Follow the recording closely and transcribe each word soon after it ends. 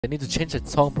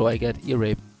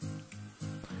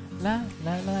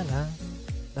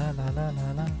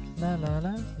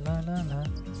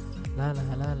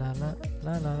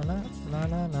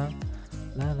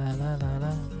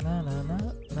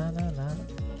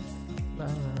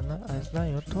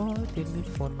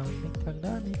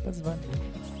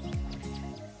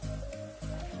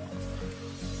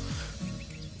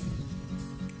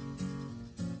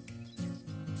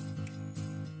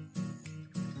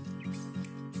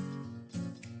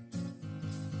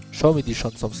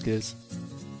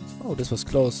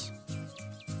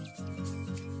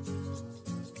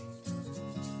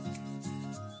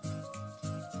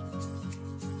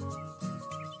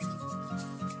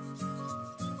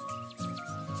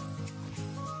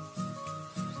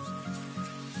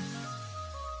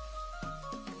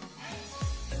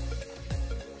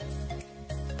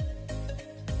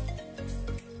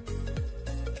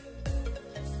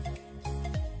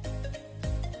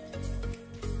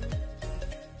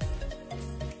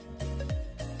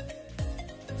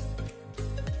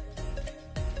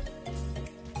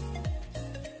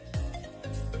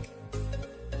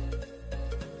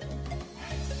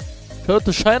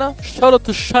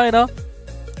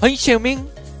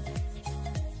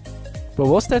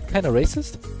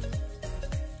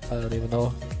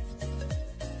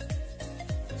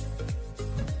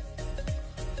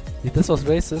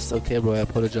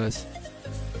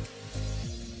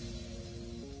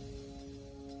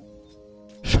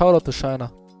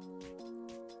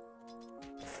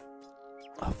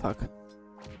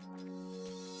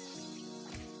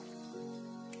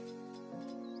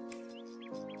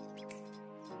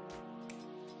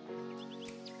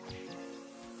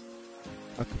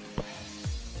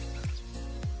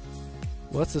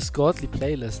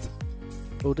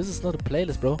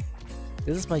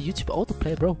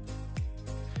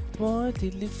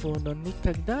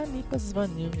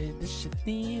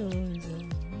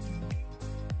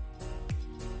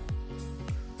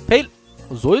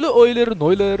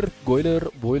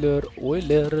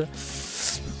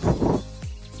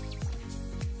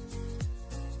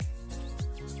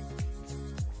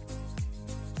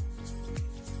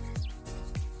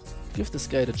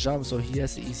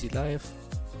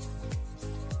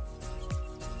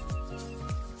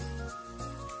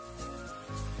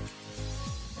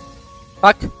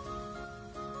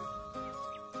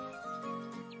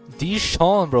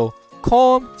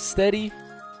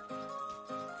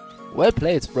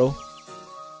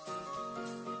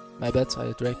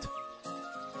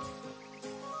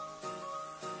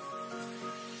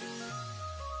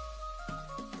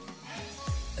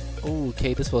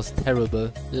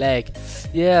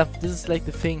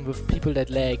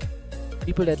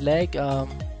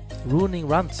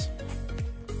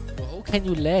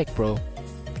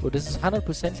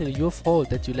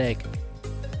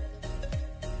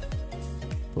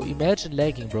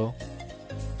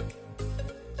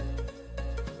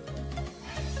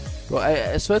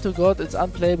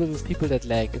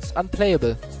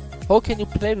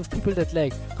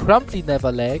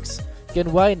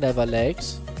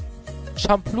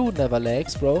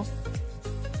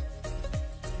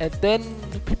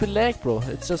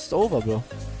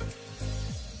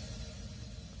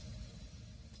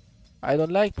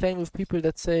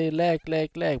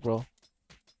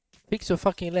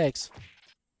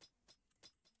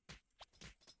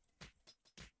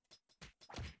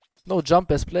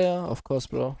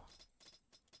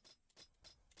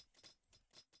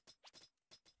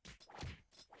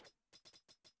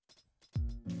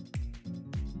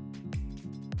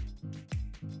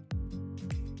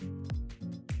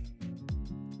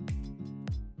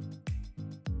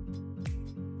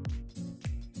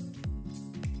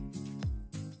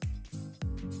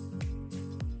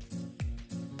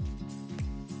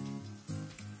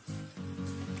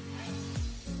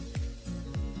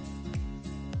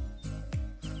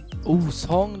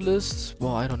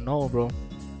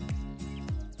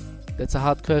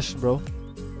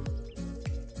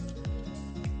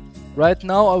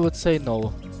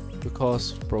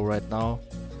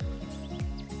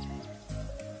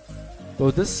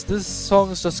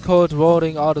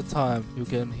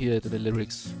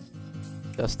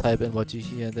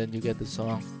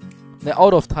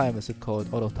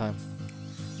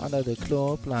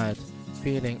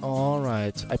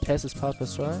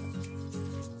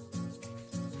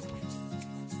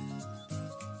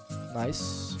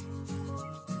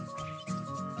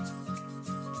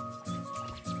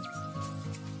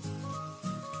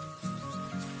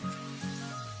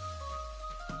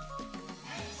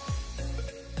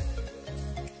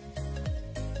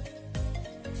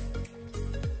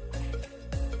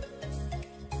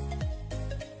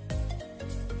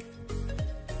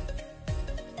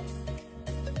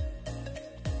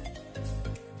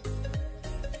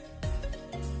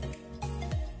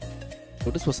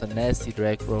Bro, this was a nasty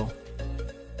drag, bro.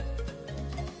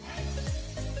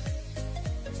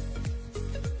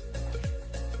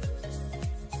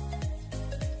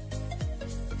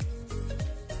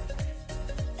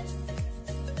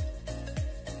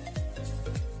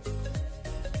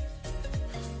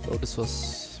 Bro, this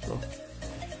was... bro.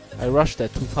 I rushed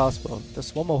that too fast, bro.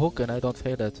 Just one more hook and I don't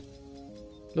fade it.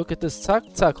 Look at this. Zack,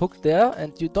 zack. Hook there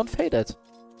and you don't fade it.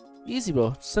 Easy,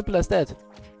 bro. Simple as that.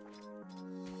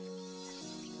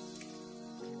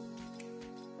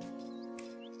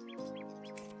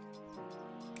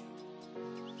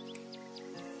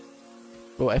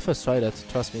 Bro, I first tried it.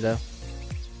 Trust me there.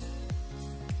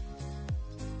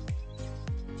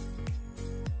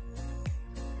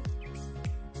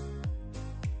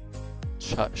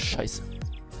 Scheiße.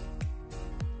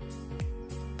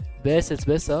 Wer ist jetzt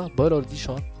besser? Boiler oder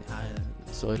Dishon?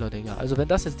 Ja, Säuler, Digga. Also wenn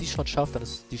das jetzt Dishon schafft, dann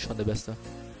ist Dishon der Beste.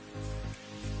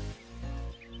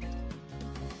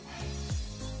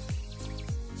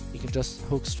 You can just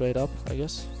hook straight up, I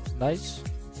guess. Nice.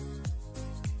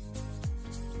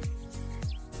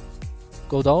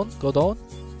 Go down, go down.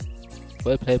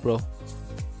 Well played, bro.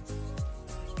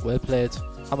 Well played.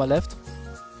 Hammer left.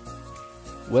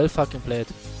 Well fucking played.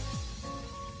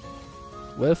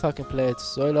 Well fucking played.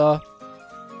 Säuler.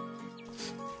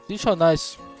 Dishon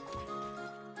nice.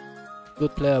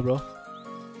 Good player, bro.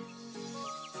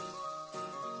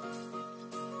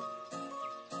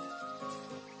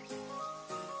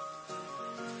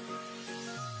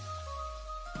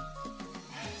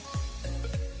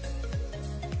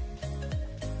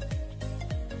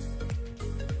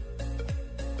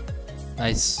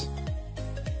 Nice.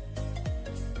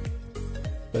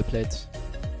 Well played.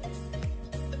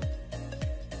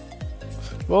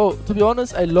 Bro, to be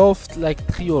honest, I loved like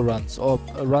trio runs or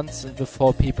runs with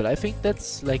 4 people. I think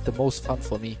that's like the most fun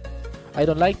for me. I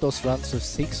don't like those runs with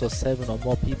 6 or 7 or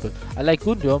more people. I like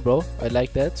Gundion, bro. I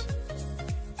like that.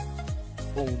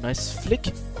 Oh, nice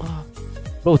flick. Oh.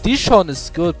 Bro, Dishon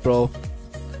is good, bro.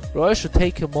 Bro, I should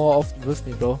take him more often with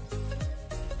me, bro.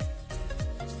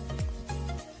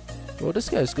 Bro, this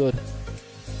guy is good.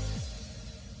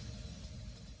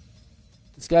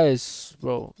 This guy is,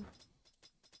 bro,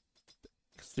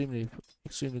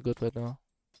 extremely good right now.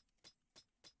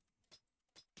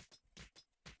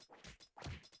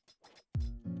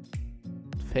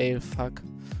 Fail, fuck.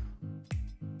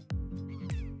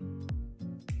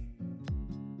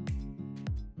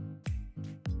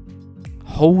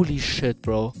 Holy shit,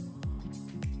 bro.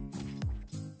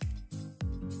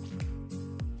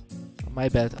 My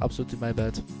bad, absolutely my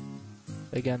bad.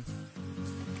 Again.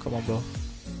 Come on, bro.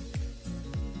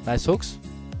 Nice hooks.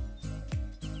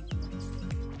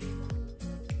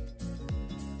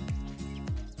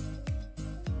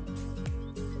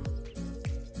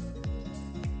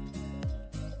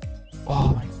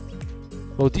 Oh my.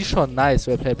 Bro, Dishon, nice.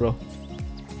 Well played, bro.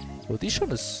 Bro,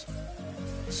 Dishon is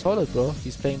solid, bro.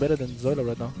 He's playing better than Zola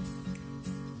right now.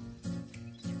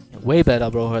 Way better,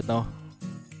 bro, right now.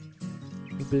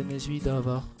 Ich bin nicht wieder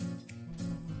wach.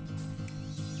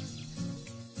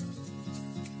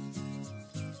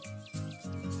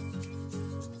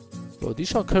 Bro,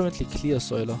 Dishon currently clear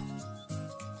Säuler.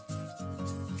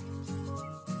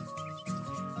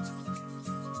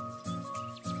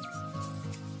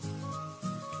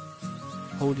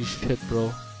 Holy shit,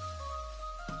 bro.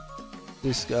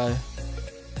 This guy.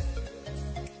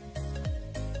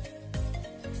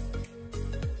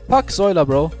 Fuck Säuler,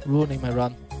 bro. Ruining my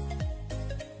run.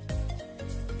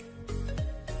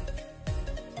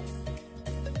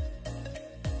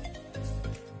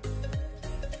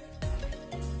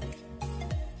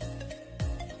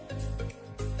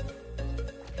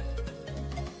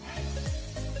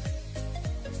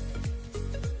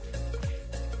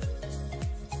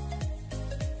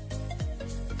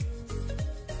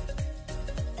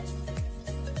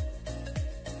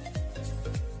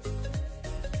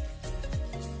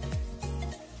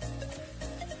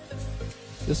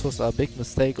 This was a big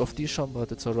mistake of Dishon,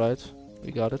 but it's alright.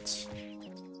 We got it.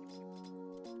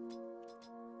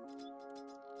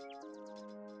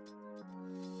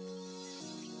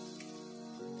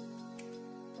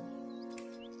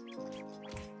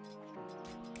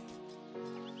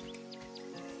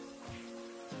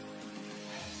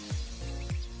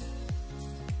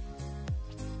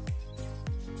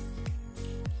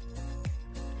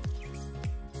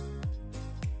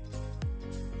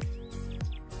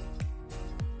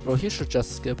 Bro, he should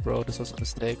just skip, bro. This was a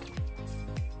mistake.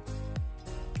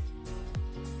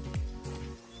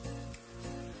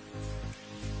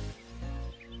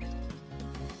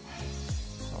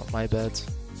 Oh, my bad.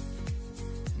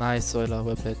 Nice, Säuler.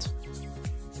 Well played.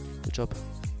 Good job.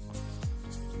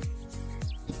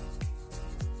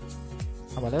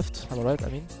 Hammer left, hammer right, I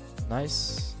mean.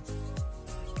 Nice.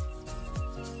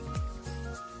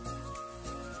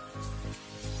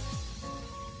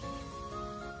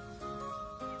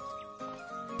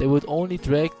 They would only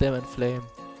drag them and flame.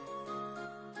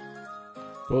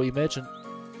 Bro, imagine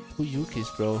 2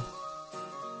 Yukis, bro.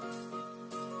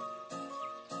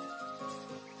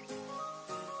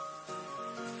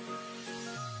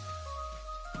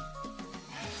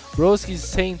 Broski's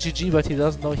saying GG, but he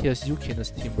doesn't know he has Yuki in his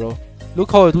team, bro.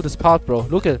 Look how I do this part, bro.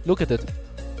 Look at it.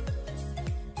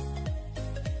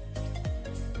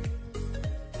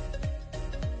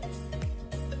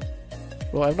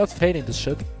 Bro, I'm not failing this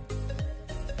shit.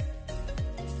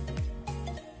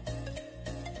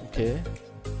 Okay.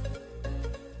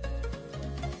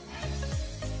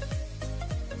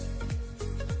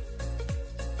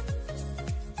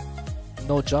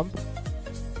 No jump.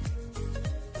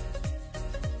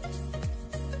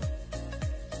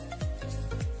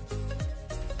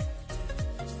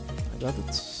 I got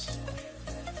it.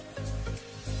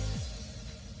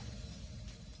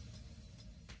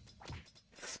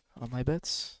 On my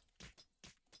bets.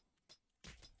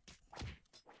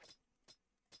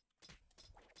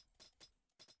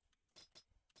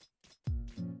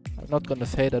 I'm not gonna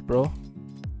fade it, bro.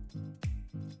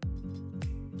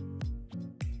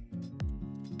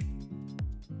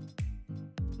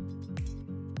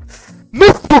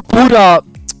 Mistbook, Bruder!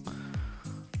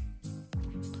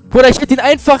 Bruder, ich hätte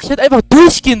einfach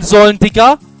durchgehen sollen,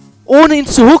 Digga. Ohne ihn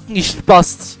zu hooken, ich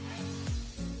Spast.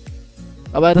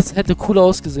 Aber das hätte cool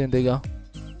ausgesehen, Digga.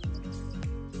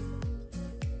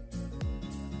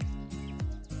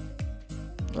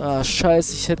 Ah,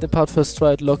 scheiße, ich hätte den Part First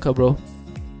Try locker, Bro.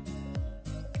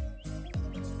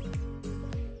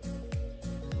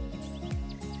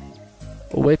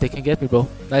 Oh wait, they can get me, bro.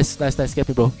 Nice, get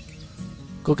me, bro.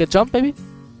 Go get jump, baby.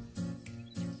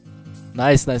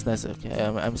 Nice. Okay,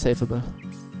 I'm safeable.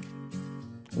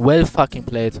 Well fucking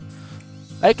played.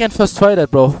 I can first try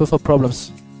that, bro, without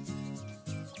problems.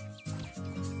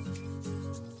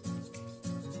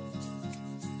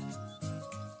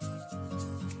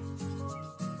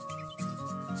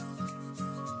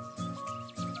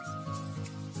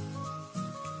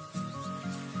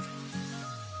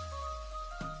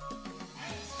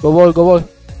 Go wall.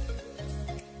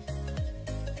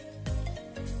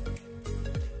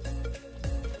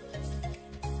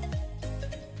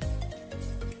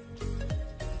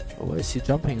 Oh, why is he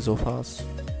jumping so fast?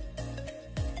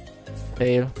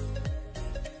 Fail.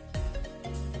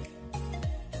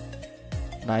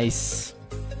 Nice.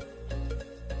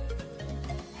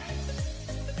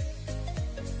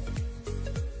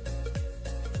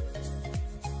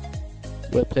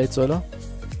 Well played, Zola.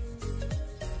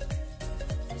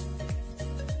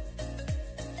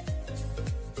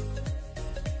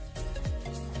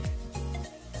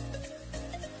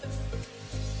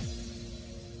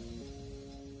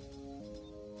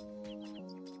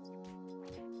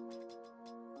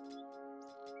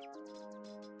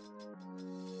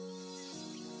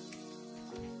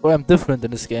 Bro, I'm different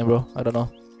in this game, bro. I don't know.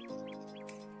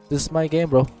 This is my game,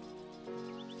 bro.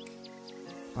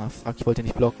 Ah, fuck, ich wollte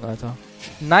nicht blocken, Alter.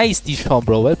 Nice, D-Shot,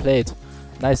 bro. Well played.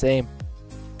 Nice aim.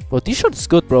 Bro, D-Shot is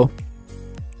good, bro.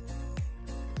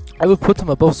 I will put him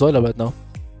above Zoila right now.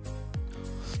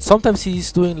 Sometimes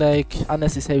he's doing like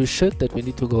unnecessary shit that we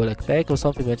need to go like back or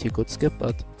something that he could skip,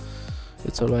 but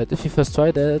it's alright. If he first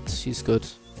tried that, he's good.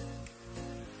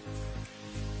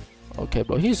 Okay,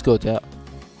 bro, he's good, yeah.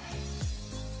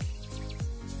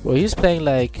 Bro, he's playing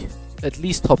like at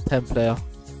least top 10 player.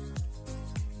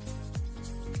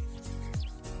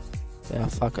 Yeah,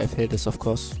 fuck, I failed this, of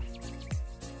course.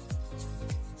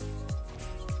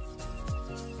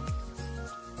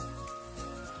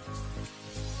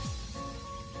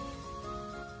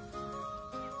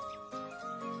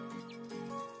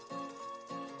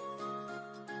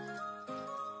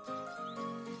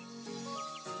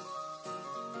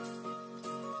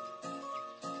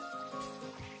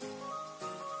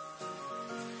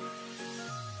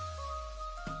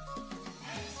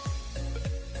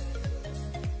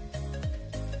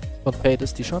 Don't pay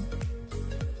this D-Shot.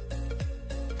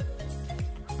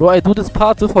 Bro, I do this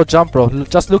part before jump, bro.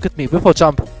 Just look at me, before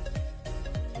jump.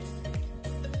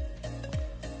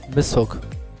 Miss hook.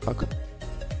 Fuck.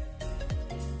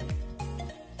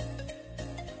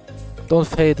 Don't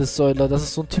fail this Säuler. Das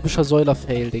ist so ein typischer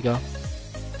Säuler-Fail, Digga.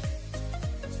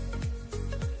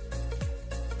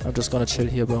 I'm just gonna chill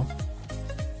here, bro.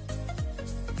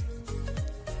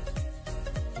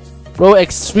 Bro,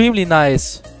 extremely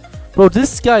nice. Bro,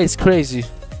 this guy is crazy.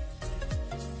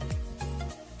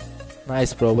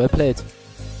 Nice, bro. Well played.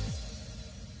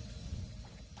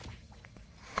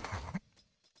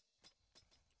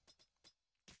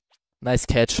 Nice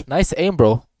catch. Nice aim,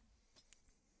 bro.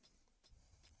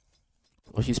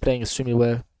 Oh, he's playing extremely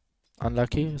well.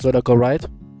 Unlucky. Soll er go right?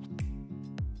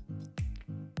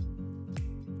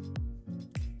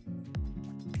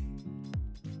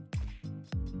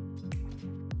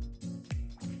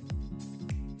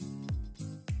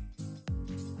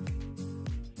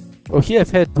 Oh, here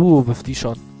I've had duo with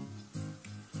Dishon.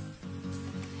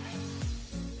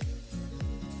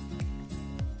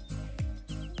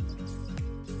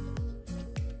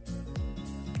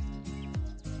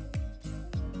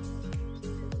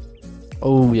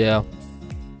 Oh yeah.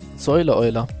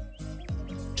 Euler.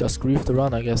 Just grief the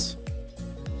run, I guess.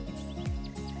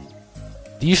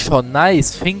 Dishon,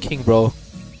 nice thinking, bro.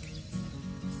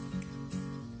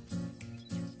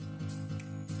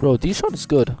 Bro, Dishon is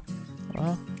good.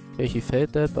 Okay, he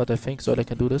failed that, but I think Euler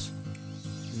can do this.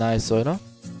 Nice, Euler.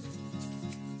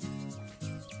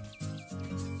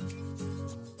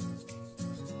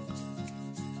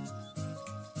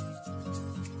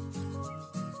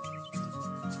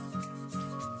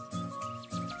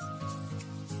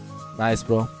 Nice,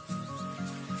 bro.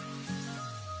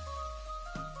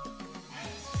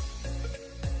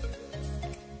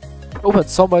 Oh, when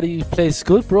somebody plays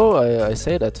good, bro, I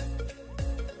say that.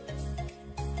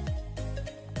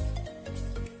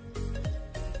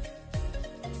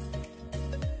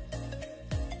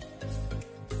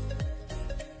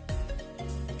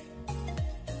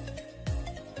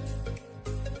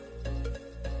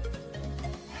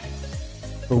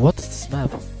 Bro, what is this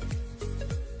map?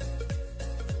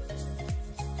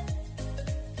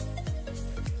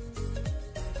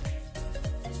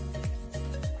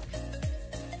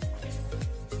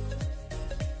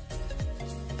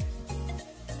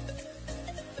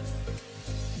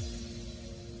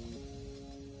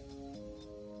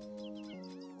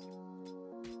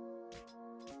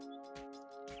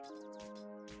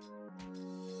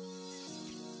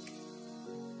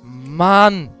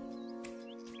 Mann!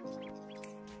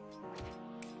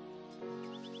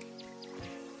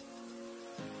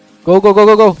 Go, go, go,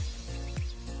 go, go!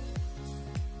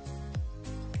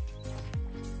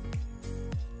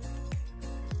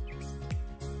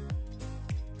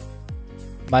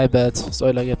 My bad.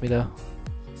 Euler, get me there.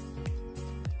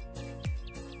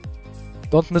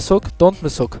 Don't miss hook. Don't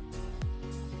miss hook.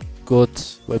 Good.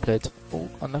 Well played. Oh,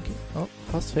 unlucky. Oh,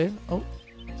 fast fail. Oh.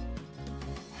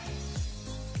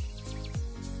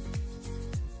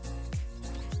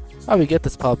 Ah, we get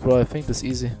this part, bro. I think this is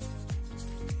easy.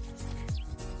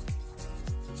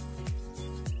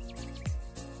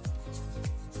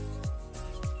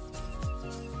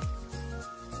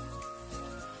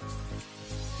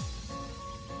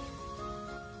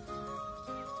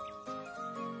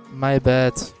 My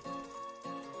bad.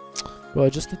 Bro, I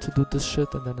just need to do this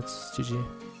shit and then it's GG.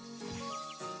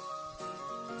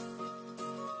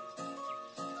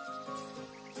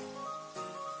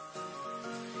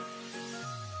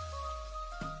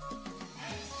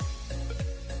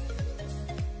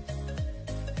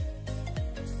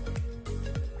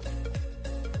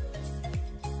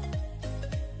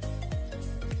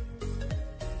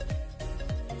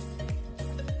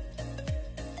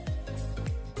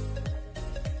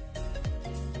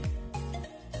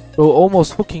 Bro,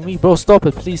 almost hooking me. Bro, stop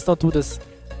it. Please don't do this.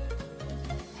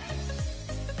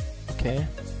 Okay.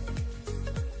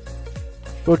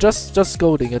 Bro, just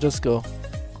go, Digga. Just go.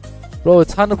 Bro,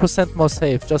 it's 100% more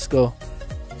safe. Just go.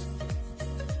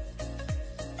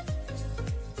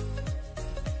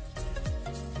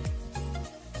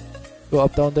 Go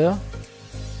up, down there.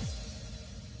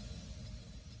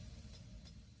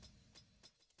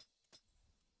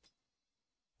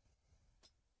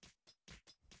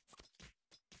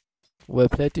 Well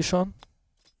played, Dishon.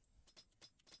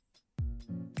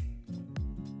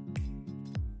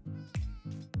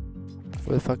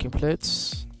 Well fucking played.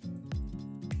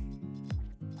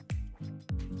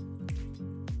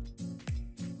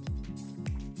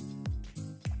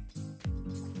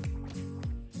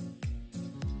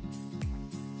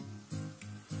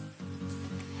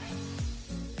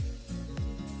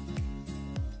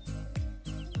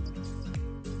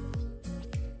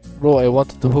 Bro, I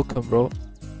wanted to hook him, bro.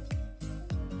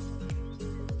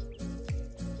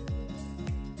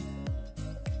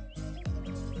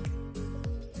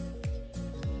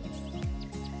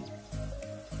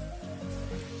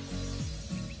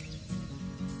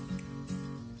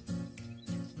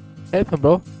 Help him,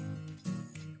 bro.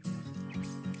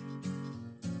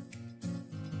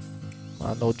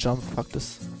 Ah, no jump. Fuck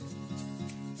this.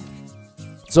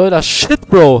 Zoila, shit,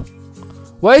 bro.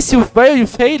 Why are you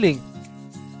failing?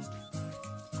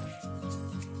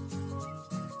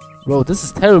 Bro, this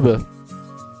is terrible.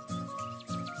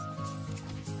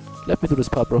 Let me do this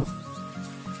part, bro.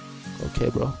 Okay,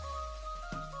 bro.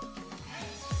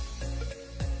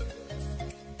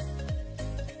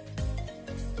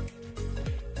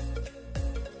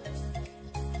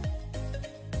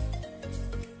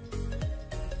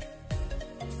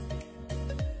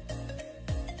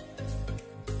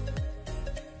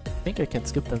 I think I can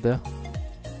skip them there.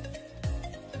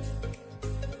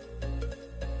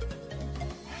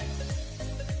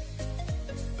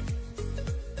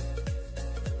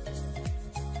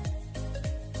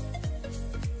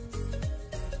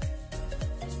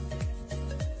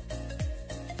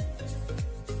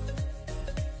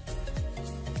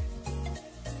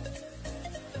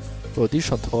 Bro, die ist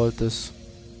schon toll, das.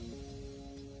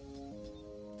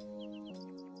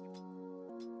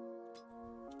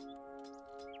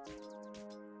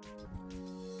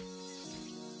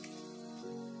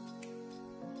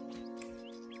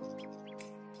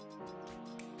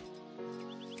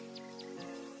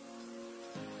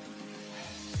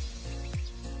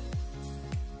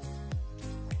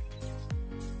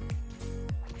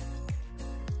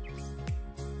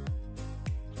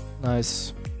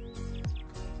 Nice.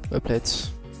 Well played.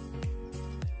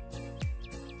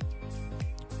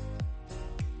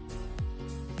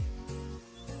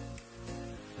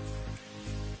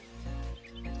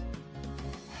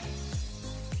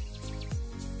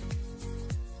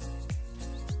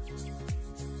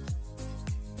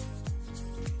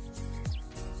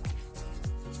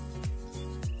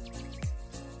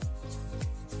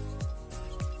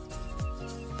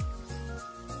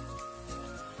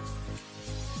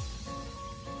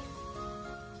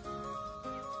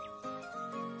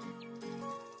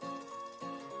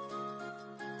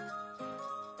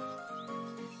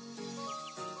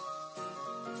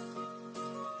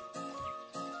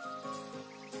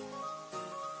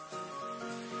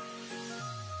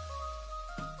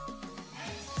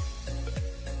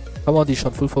 Come on, die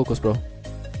schon full focus, bro.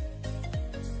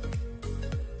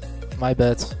 My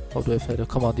bad. How do I fade it?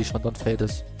 Come on, die schon, don't fade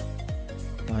this.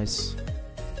 Nice.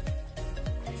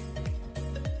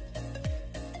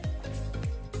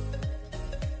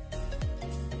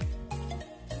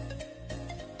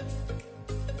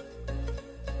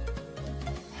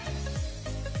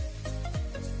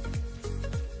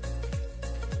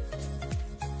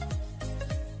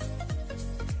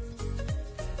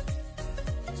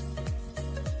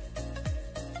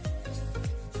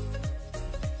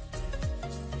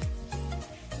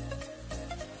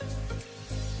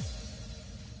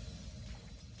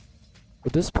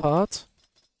 But this part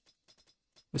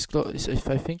is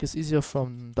I think it's easier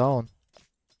from down.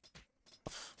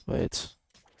 Wait.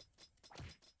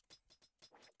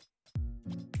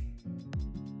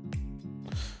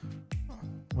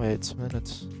 Wait a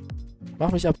minute.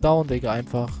 Mach mich ab down, Digga,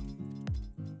 einfach.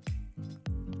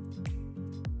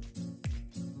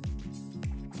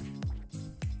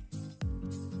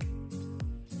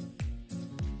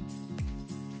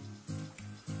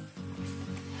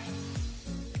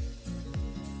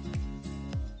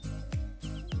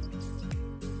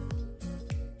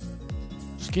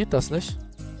 Geht das nicht?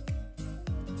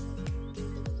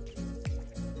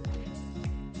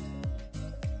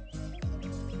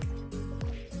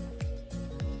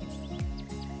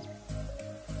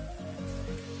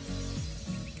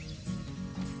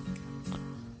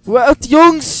 What?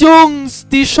 Jungs!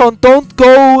 Die schon, don't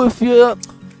go if you...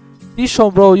 Die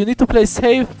schon, bro, you need to play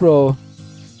safe, bro.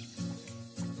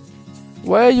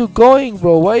 Where are you going,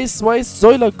 bro? Why is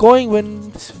Zoila going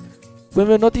when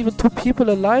we're not even 2 people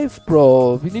alive,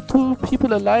 bro? We need 2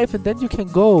 people alive and then you can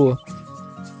go.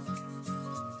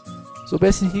 So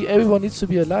basically everyone needs to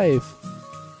be alive.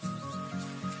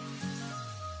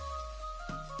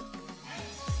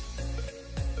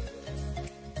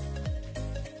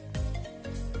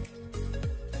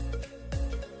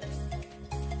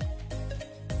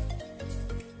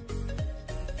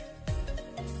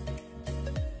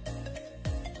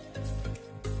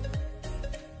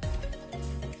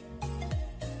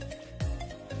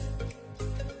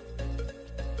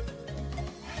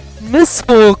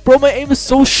 Misshook! Bro, my aim is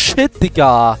so shit,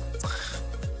 Digga!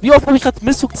 Wie oft habe ich gerade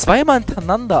Misshook 2-mal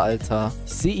hintereinander, Alter?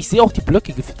 Ich sehe auch die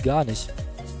Blöcke gefühlt gar nicht.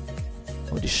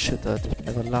 Oh, die Shit, Alter. Ich bin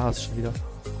einfach Lars schon wieder.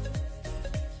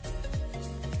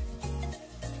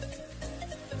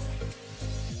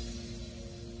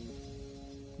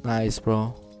 Nice,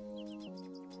 bro.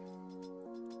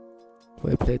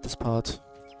 Well played this part.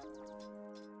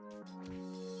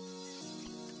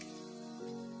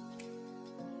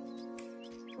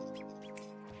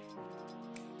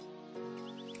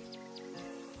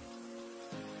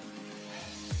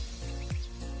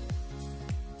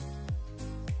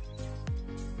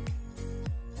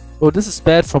 Oh, this is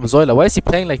bad from Zoila. Why is he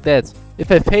playing like that? If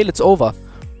I fail, it's over.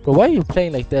 Bro, why are you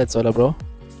playing like that, Zola, bro?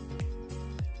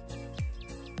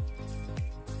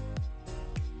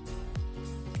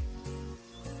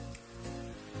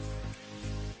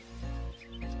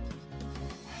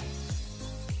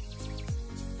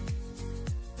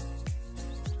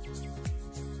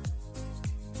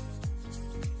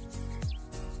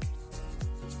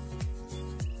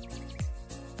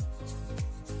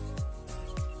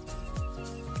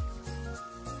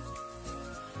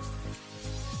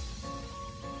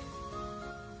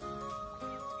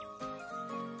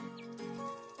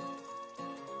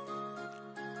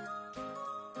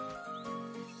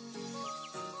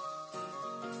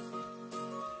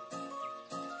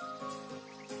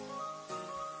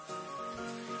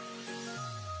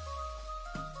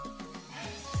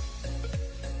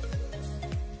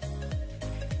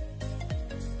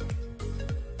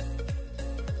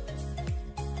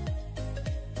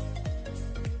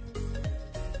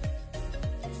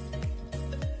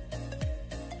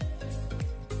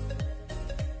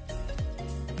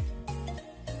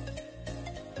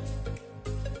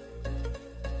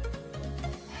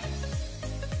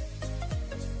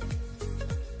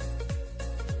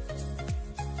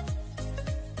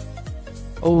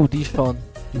 Oh, die schon.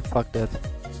 You fuck that.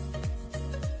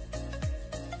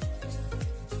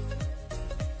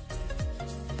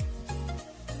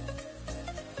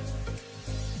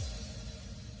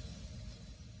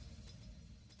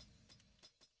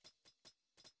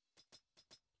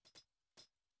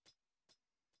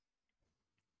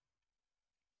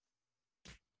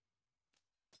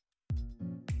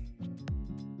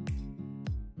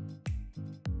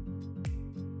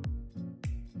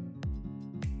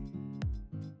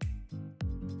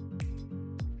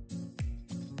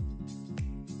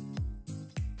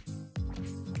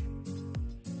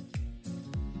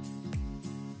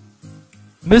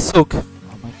 Misshook.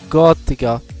 Oh mein Gott,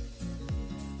 Digga.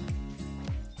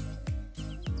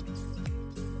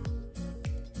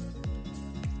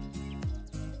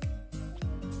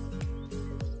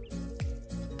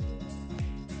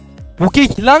 Wo geh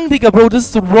ich lang, Digga, Bro? Das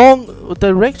ist the wrong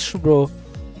direction, Bro.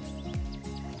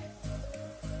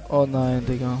 Oh nein,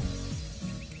 Digga.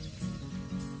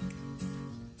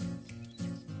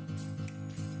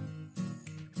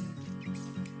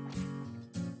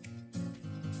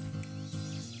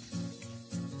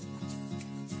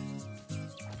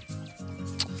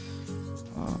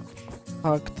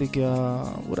 Fuck,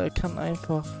 Digga. Oder er kann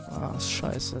einfach... Ah,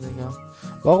 scheiße, Digga.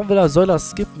 Warum soll er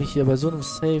skippen mich hier bei so einem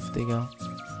Save, Digga?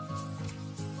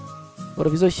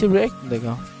 Oder wie soll ich hier reacten,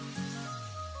 Digga?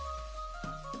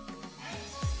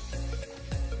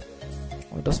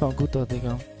 Oh, das war ein guter,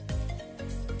 Digga.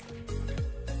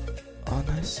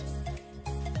 Oh, nice.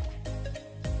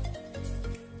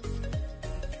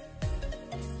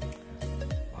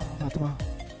 Oh, warte mal.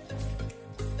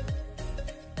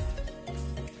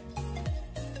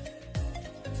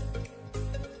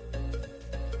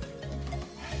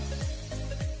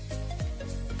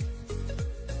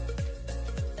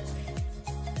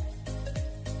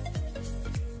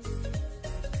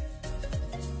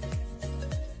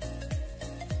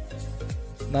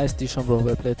 Nice, die schon, Bro,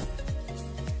 well played.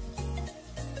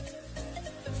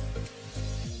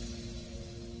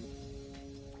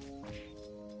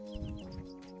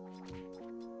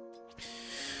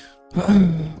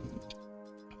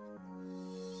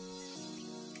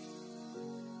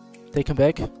 Take him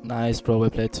back. Nice, bro, well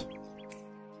played.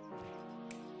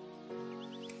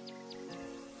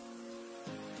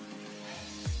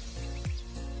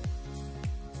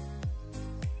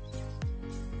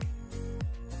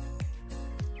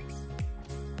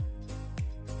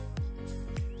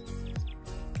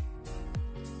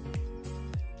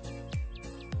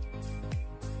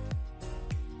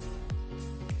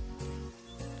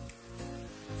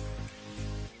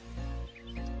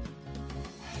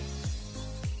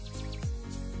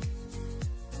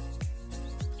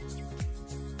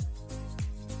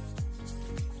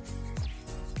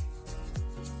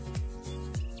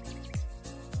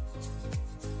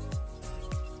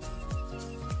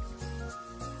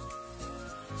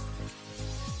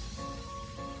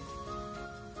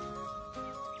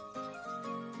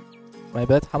 My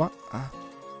bad, Hammer. Ah.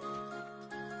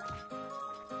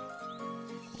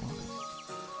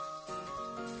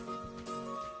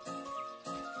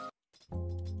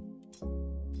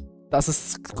 Das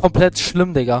ist komplett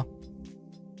schlimm, Digga.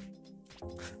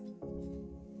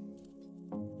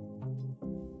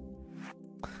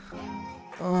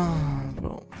 Ah,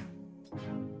 Bro.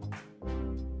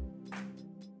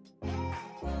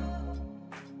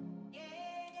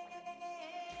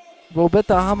 Bro,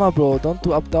 better hammer, bro. Don't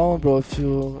do up down, bro. If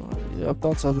your up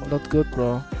downs are not good,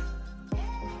 bro.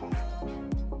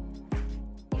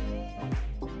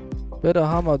 Better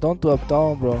hammer, don't do up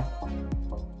down, bro.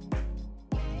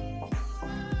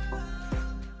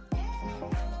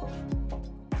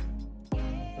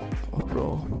 Oh,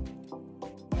 bro.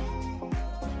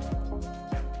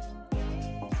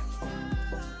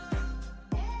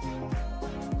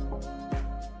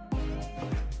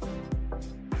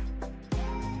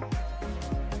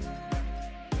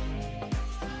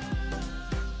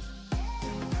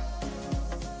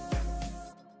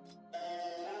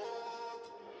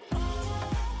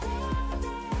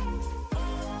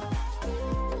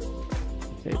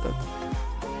 Okay, dann.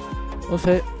 Und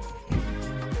fail.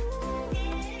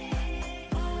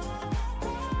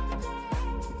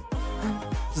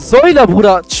 Säuler,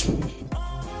 Bruder!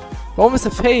 Warum ist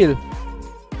der Fail?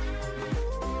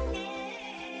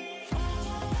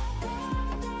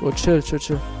 Oh, chill.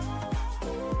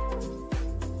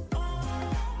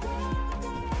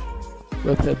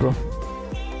 Well played, bro.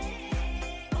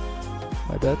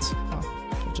 My bad. Ah,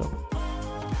 good job.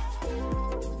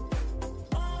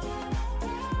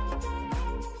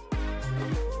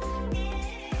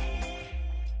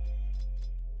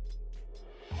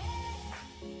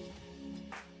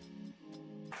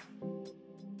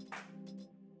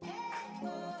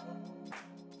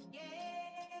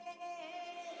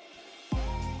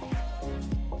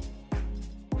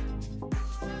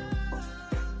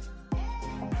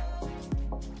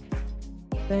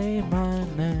 Say my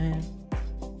name.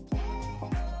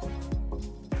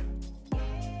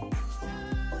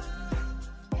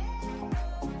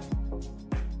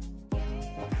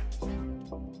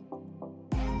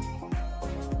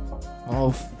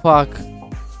 Oh fuck.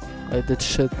 I did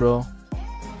shit, bro.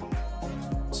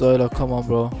 Säuler, come on,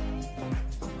 bro.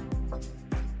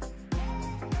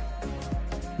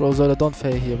 Bro, Säuler, don't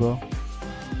fail here, bro.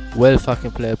 Well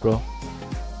fucking played, bro.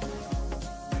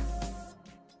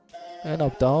 And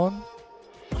up, down.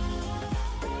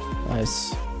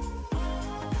 Nice.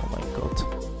 Oh mein Gott.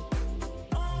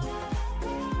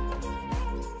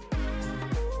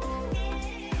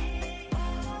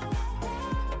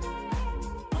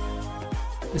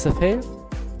 Ist er fail?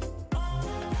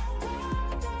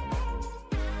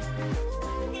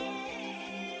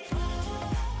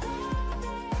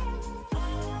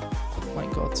 Oh mein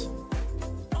Gott.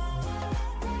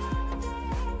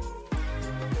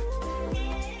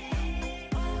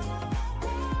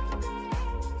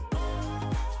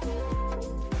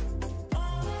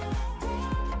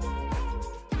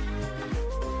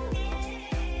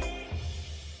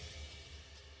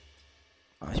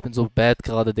 Ich bin so bad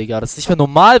gerade, Digga. Das ist nicht mehr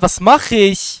normal. Was mache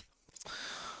ich?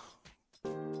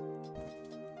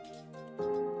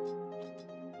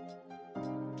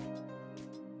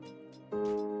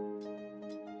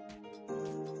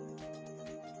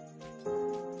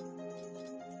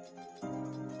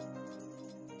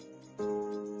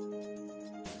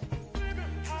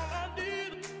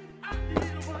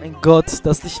 Mein Gott,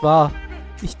 das ist nicht wahr.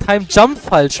 Ich time Jump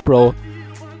falsch, Bro.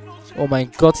 Oh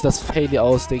mein Gott, das fail hier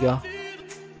aus, Digga.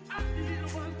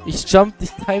 Ich time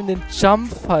den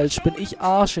Jump falsch. Bin ich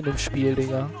Arsch in dem Spiel,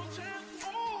 Digga.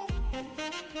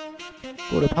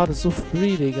 Oh, der Part ist so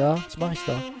free, Digga. Was mache ich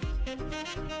da?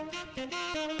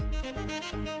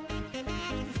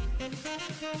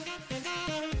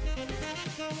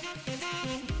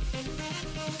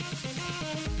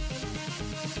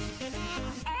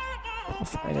 Oh,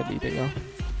 finally, Digga.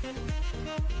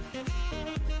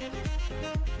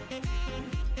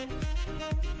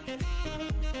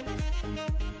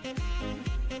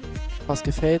 Was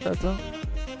gefällt, Alter?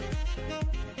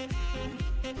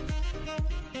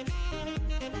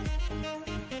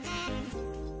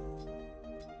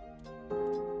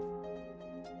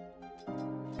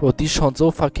 Bro, die schon so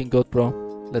fucking good, bro.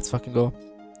 Let's fucking go.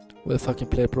 Well fucking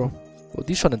play, bro. Bro,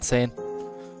 die schon insane.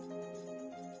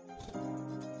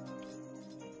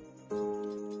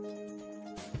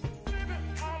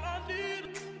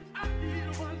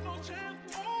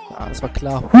 Ah, das war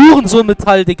klar. Hurensohn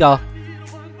Metall, Digga.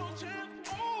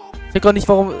 Ich weiß gar nicht,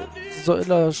 warum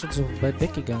Säuler schon so weit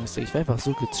weggegangen ist. Ich war einfach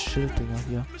so gechillt, Digga,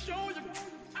 hier.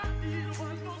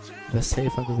 Wäre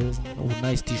safer gewesen. Oh,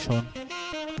 nice, die schon.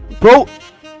 Bro!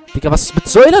 Digga, was ist mit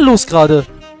Säuler los gerade?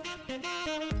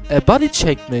 Er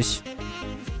bodycheckt mich.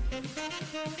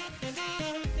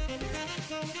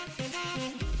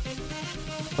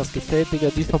 Was gefällt,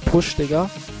 Digga? Die verpusht, Digga.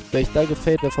 Wäre ich da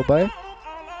gefällt, wäre vorbei.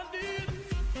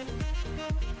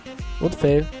 Und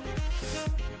fail.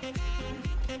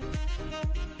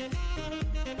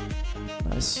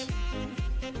 Nice.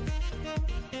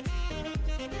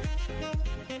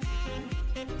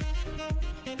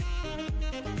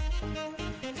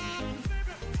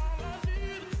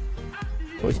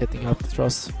 Oh, ich hätte ihn gehabt.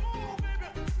 Trust.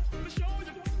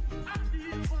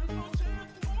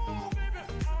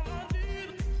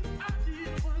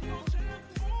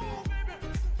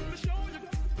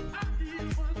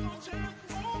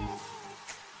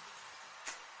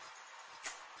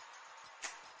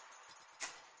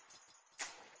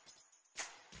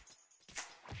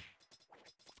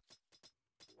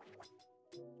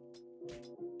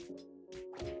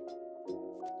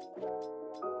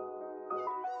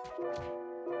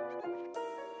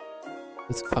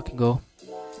 Let's fucking go.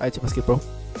 Alter, was geht, Bro?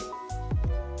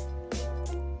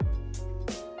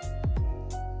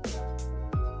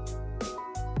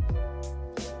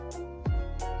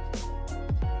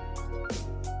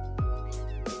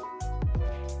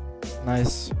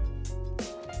 Nice.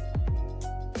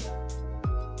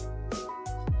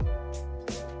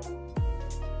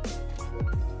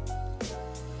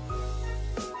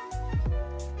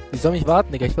 Die soll mich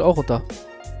warten, Digga. Ich will auch runter.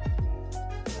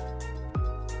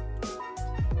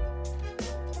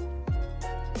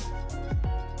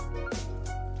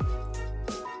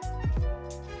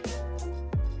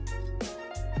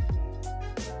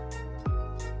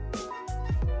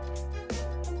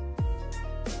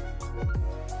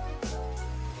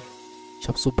 Ich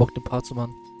hab so Bock, den Part zu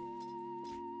machen.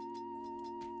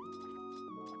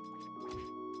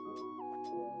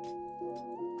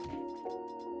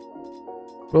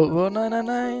 Bro, oh nein, nein,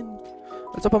 nein.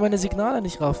 Als ob er meine Signale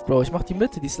nicht rafft, Bro. Ich mach die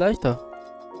Mitte, die ist leichter.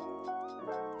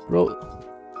 Bro.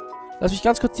 Lass mich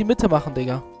ganz kurz die Mitte machen,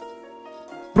 Digga.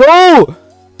 Bro!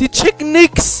 Die checken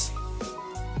nix!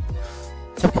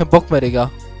 Ich hab keinen Bock mehr,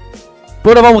 Digga.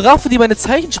 Bruder, warum raffen die meine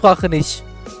Zeichensprache nicht?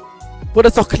 Bruder,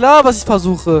 ist doch klar, was ich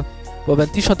versuche. Boah,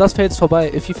 wenn die schon das Feld ist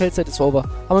vorbei. If he fails that, it's over.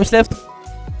 Haben wir mich left?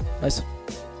 Nice.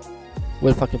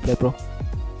 Well fucking played, Bro.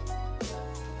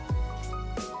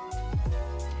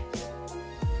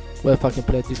 Well fucking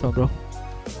played, die schon, Bro.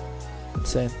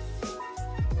 Insane.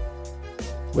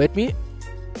 Wait me.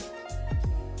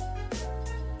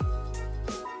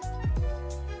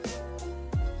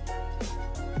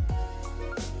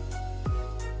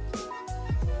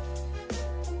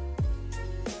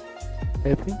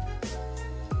 Help me.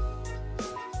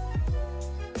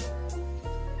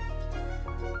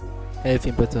 Helf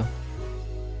ihm bitte.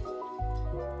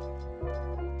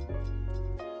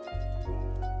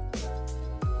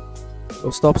 Oh,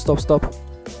 stop, stop, stop.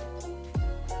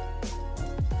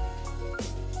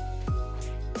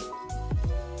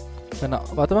 Genau,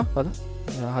 warte mal, warte.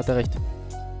 Ja, hat er recht.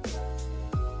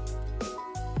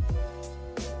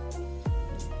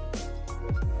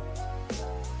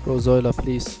 Bro, Säuler,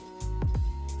 please.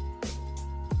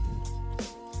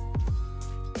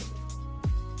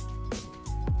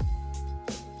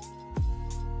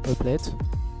 Well played.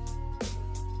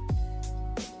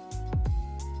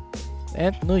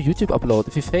 And no YouTube upload.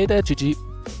 If you fail that, GG.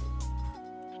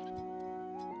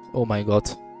 Oh mein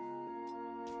Gott.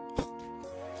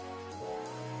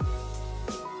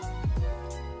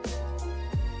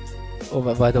 Oh,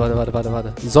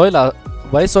 warte. Säuler.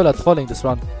 Why is Säuler trolling this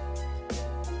run?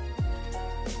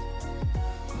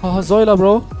 Oh, Säuler,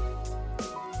 Bro.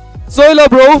 Säuler,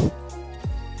 Bro!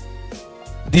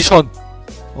 Die schon.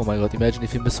 Oh mein Gott, imagine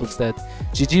if he misses that.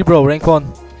 GG, Bro, rank 1.